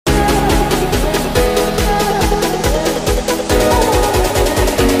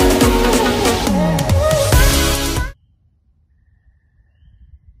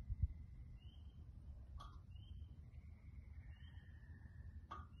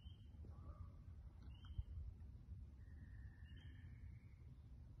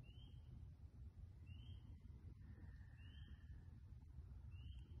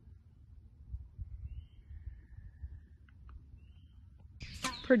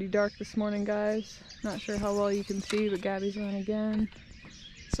pretty dark this morning, guys. Not sure how well you can see, but Gabby's on again.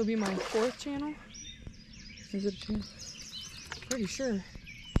 This will be my 4th channel. Is it a channel? Pretty sure.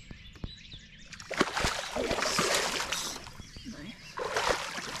 Nice.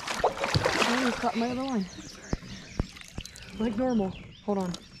 Oh, you caught my other line. Like normal. Hold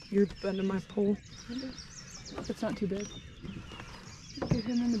on. You're bending my pole. It's not too bad. Get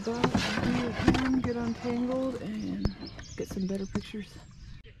him in the boat, be with him, get untangled, and get some better pictures.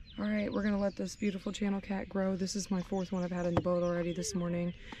 Alright, we're gonna let this beautiful channel cat grow. This is my 4th one I've had in the boat already this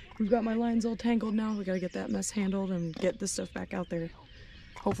morning. We've got my lines all tangled now. We gotta get that mess handled and get this stuff back out there.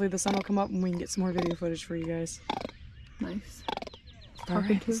 Hopefully the sun will come up and we can get some more video footage for you guys. Nice.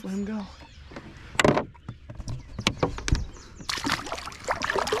 Alright, let's let him go.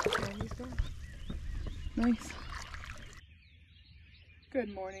 Nice.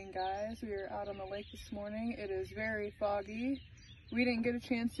 Good morning, guys. We are out on the lake this morning. It is very foggy. We didn't get a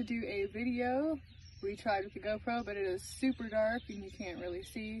chance to do a video. We tried with the GoPro, but it is super dark and you can't really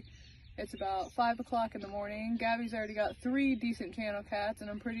see. It's about 5 o'clock in the morning. Gabby's already got 3 decent channel cats, and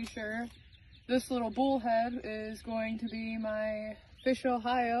I'm pretty sure this little bullhead is going to be my fish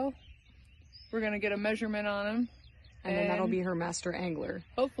Ohio. We're gonna get a measurement on him. And then that'll be her master angler.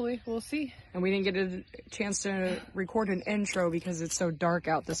 Hopefully, we'll see. And we didn't get a chance to record an intro because it's so dark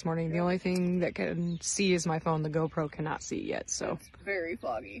out this morning. The only thing that can see is my phone. The GoPro cannot see yet, so. It's very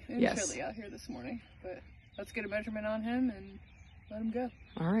foggy and chilly out here this morning. But let's get a measurement on him and let him go.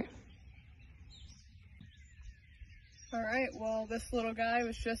 All right. All right, well, this little guy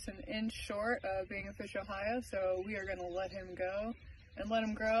was just an inch short of being a fish Ohio, so we are gonna let him go and let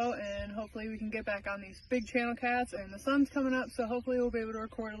him grow, and hopefully we can get back on these big channel cats. And the sun's coming up, so hopefully we'll be able to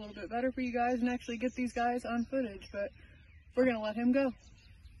record a little bit better for you guys and actually get these guys on footage, but we're gonna let him go.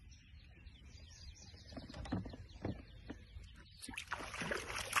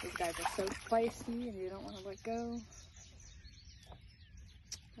 These guys are so feisty and you don't want to let go.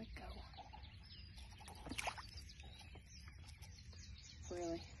 Let go.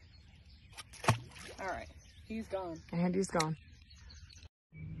 Really? All right, he's gone. And he's gone.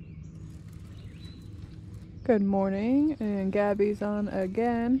 Good morning, and Gabby's on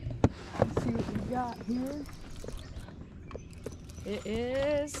again. Let's see what we got here. It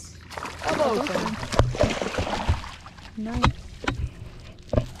is a bowfin. Nice.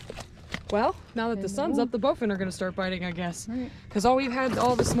 Well, now that the sun's up, the bowfin are going to start biting, I guess. Right. Because all we've had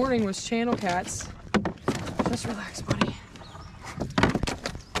all this morning was channel cats. Just relax, buddy.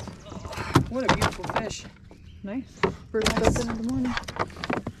 What a beautiful fish. Nice. First bowfin of the morning.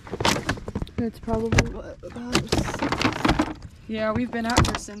 It's probably what, about 6? Yeah, we've been out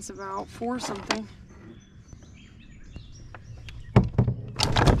here since about 4 something.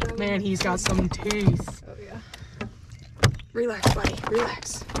 Man, he's got some teeth. Oh yeah. Relax, buddy.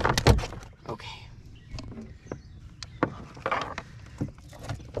 Relax. Okay.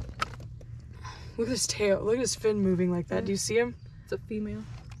 Look at his tail. Look at his fin moving like that. Do you see him? It's a female.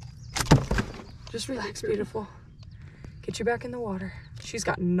 Just relax, beautiful. Get you back in the water. She's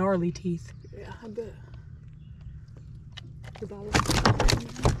got gnarly teeth. Yeah, I bet. Your bobber.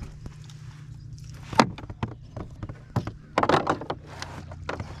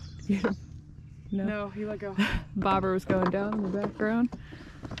 No, he let go. Bobber was going down in the background.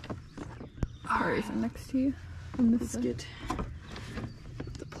 Alright, so next to you. Let's get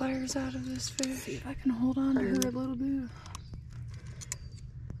the pliers out of this fish. See if I can hold on to her a little bit.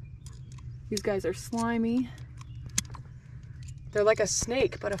 These guys are slimy. They're like a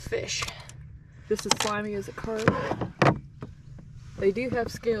snake, but a fish. Just as slimy as a carp. They do have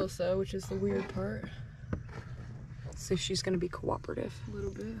scales though, which is the weird part. So she's gonna be cooperative. A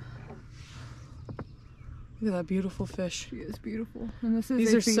little bit. Look at that beautiful fish. She is beautiful. And this is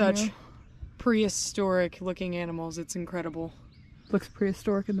These are female. such prehistoric looking animals. It's incredible. Looks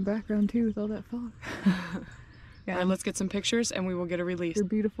prehistoric in the background too with all that fog. Yeah. All right, let's get some pictures and we will get a release. Your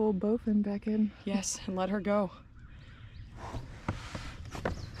beautiful bowfin back in. Yes, and let her go.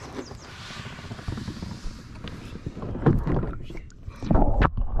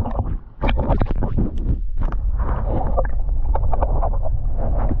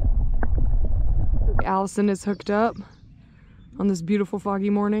 Allison is hooked up on this beautiful foggy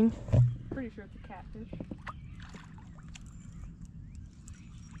morning. Pretty sure it's a catfish.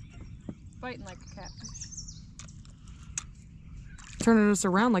 Fighting like a catfish. Turning us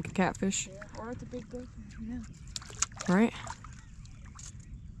around like a catfish. Yeah, or it's a big bowfin. Yeah. Right?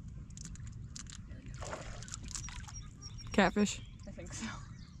 Catfish? I think so.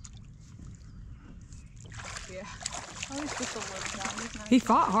 Yeah. Oh, he's just a little guy. He's nice. He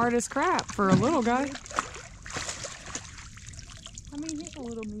fought hard as crap for a little guy. I mean, A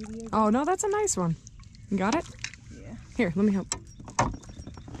little meaty. Oh, no, that's a nice one. You got it? Yeah. Here, let me help.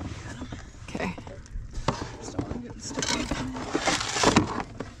 Okay. Just don't want to get the stick on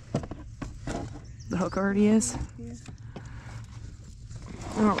The hook already is? Yeah.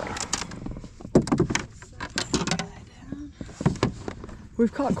 All right.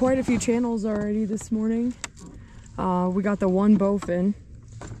 We've caught quite a few channels already this morning. We got the one bowfin.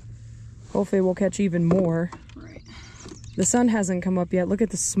 Hopefully we'll catch even more. Right. The sun hasn't come up yet. Look at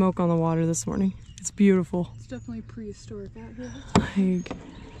the smoke on the water this morning. It's beautiful. It's definitely prehistoric out here.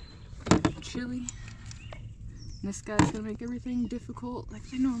 Like, Chilly. And this guy's gonna make everything difficult like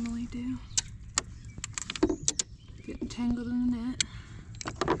they normally do. Getting tangled in the net.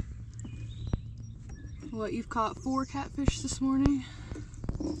 What, you've caught 4 catfish this morning?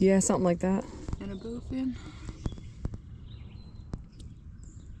 yeah, something like that. And a bowfin?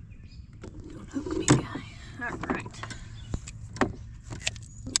 Don't hook me, guy. Alright.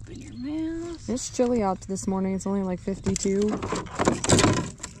 Open your mouth. It's chilly out this morning. It's only like 52.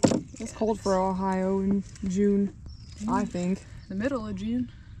 It's cold for Ohio in June, I think. The middle of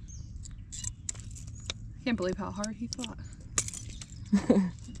June. Can't believe how hard he fought.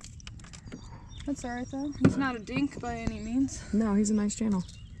 That's alright though. He's not a dink by any means. No, he's a nice channel.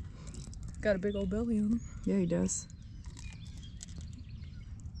 Got a big old belly on him. Yeah, he does.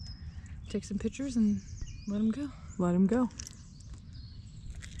 Take some pictures and let him go. Let him go.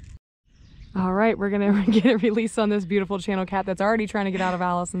 All right, we're gonna get a release on this beautiful channel cat that's already trying to get out of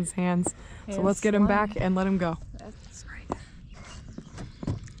Allison's hands. So And let's get him slimy. back and let him go. That's right.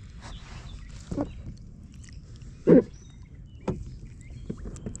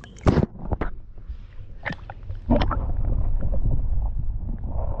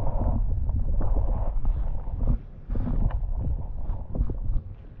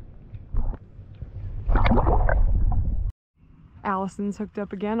 Allison's hooked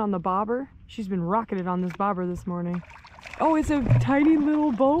up again on the bobber. She's been rocketed on this bobber this morning. Oh, it's a tiny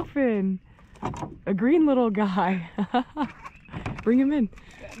little bowfin. A green little guy. Bring him in.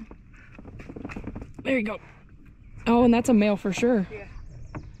 There you go. Oh, and that's a male for sure. Yeah.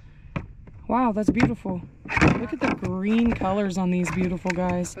 Wow, that's beautiful. Look at the green colors on these beautiful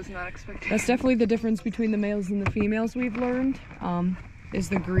guys. Was not expecting. That's definitely the difference between the males and the females we've learned, is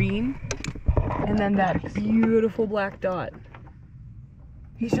the green. And then that beautiful black dot.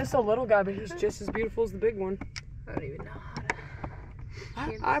 He's just a little guy, but he's just as beautiful as the big one. I don't even know how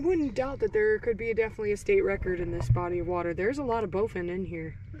to. I wouldn't doubt that there could be definitely a state record in this body of water. There's a lot of bowfin in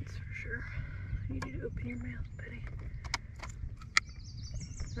here. That's for sure. You need to open your mouth, buddy.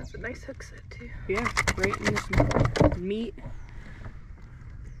 That's a nice hook set too. Yeah, right in this meat.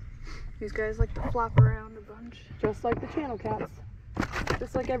 These guys like to flop around a bunch. Just like the channel cats.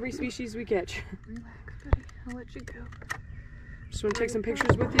 Just like every species we catch. Relax, buddy. I'll let you go. Just want to take some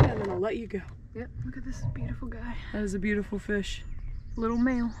pictures with you and then I'll let you go. Yep, look at this beautiful guy. That is a beautiful fish. Little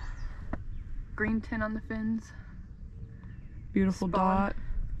male. Green tint on the fins. Beautiful Spawn. dot.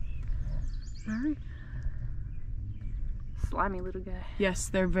 Alright. Slimy little guy. Yes,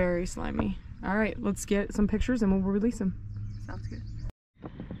 they're very slimy. All right, let's get some pictures and we'll release them. Sounds good.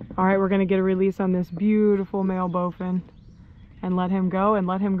 All right, we're gonna get a release on this beautiful male bowfin and let him go and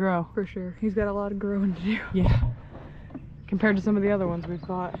let him grow. For sure. He's got a lot of growing to do. Yeah. Compared to some of the other ones we've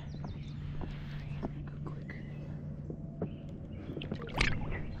caught.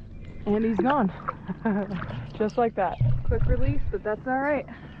 And he's gone. Just like that. Quick release, but that's alright.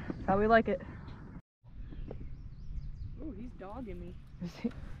 That's how we like it. Ooh, he's dogging me.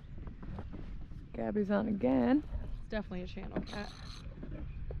 Gabby's on again. It's definitely a channel cat.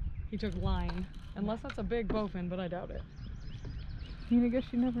 He took line. Unless that's a big bowfin, but I doubt it. I mean, I guess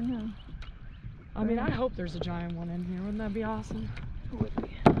you never know. I mean, I hope there's a giant one in here. Wouldn't that be awesome? It would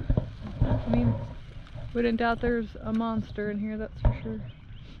be. I mean, wouldn't doubt there's a monster in here, that's for sure.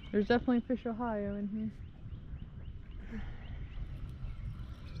 There's definitely Fish Ohio in here.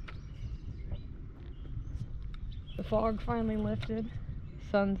 The fog finally lifted.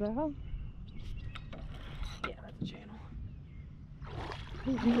 Sun's out. Yeah, that's a channel.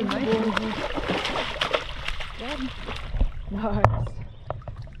 He's a nice one. Got him. Nice.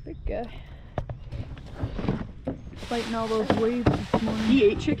 Big guy. Fighting all those waves this morning. He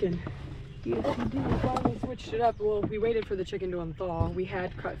ate chicken. Yes, he did. We finally switched it up. Well, we waited for the chicken to unthaw. We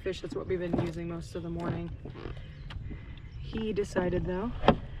had cut fish. That's what we've been using most of the morning. He decided, though,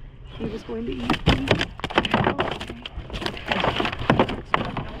 he was going to eat the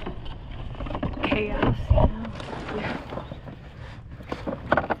Chaos, you know? Yeah.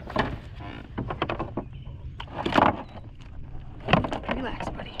 Relax,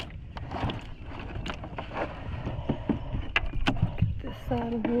 buddy. Look at this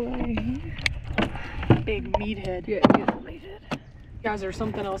out of the way. Big meathead. Yeah, beautiful meathead. You guys are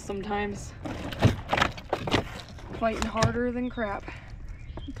something else sometimes. Fighting harder than crap.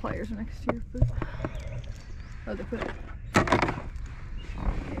 Pliers next to your foot. Other foot.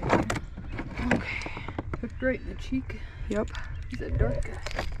 Okay. Hooked right in the cheek. Yep. He's a dark guy.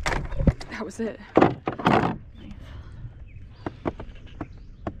 That was it. Nice.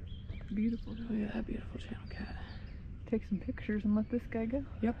 Beautiful. Look at that beautiful channel cat. Take some pictures and let this guy go.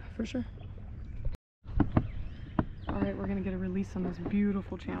 Yep, for sure. Alright, we're gonna get a release on this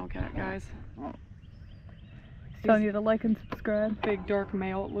beautiful channel cat, guys. Telling you to like and subscribe. Big dark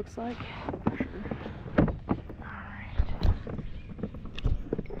male, it looks like. For sure.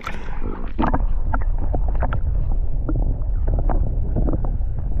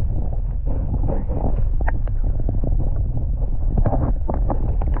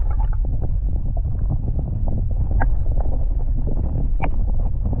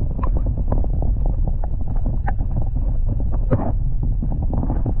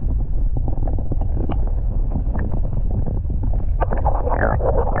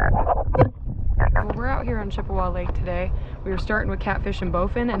 Chippewa Lake today. We were starting with catfish and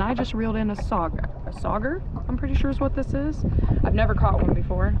bowfin, and I just reeled in a sauger. A sauger? I'm pretty sure is what this is. I've never caught one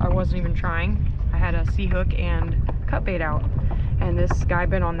before. I wasn't even trying. I had a sea hook and cut bait out, and this guy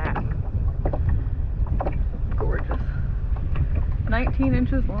bit on that. Gorgeous. 19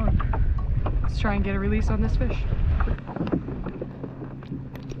 inches long. Let's try and get a release on this fish.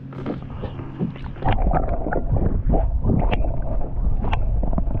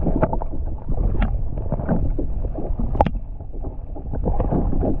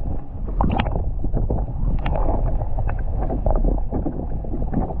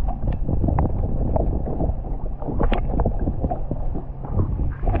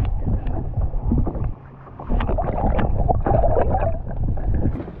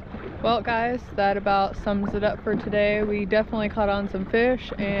 Well guys, that about sums it up for today. We definitely caught on some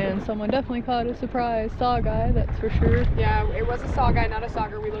fish, and someone definitely caught a surprise saugeye, that's for sure. Yeah, it was a saugeye, not a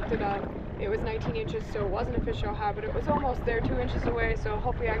sauger. We looked it up. It was 19 inches, so it wasn't a fish I'll have, but it was almost there, 2 inches away, so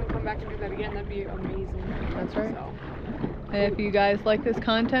hopefully I can come back and do that again. That'd be amazing. That's right. So. And if you guys like this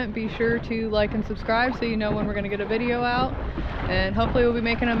content, be sure to like and subscribe so you know when we're going to get a video out. And hopefully we'll be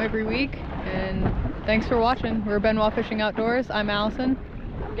making them every week. And thanks for watching. We're Benoit Fishing Outdoors. I'm Allison.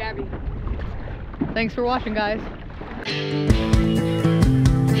 I'm Gabby. Thanks for watching, guys.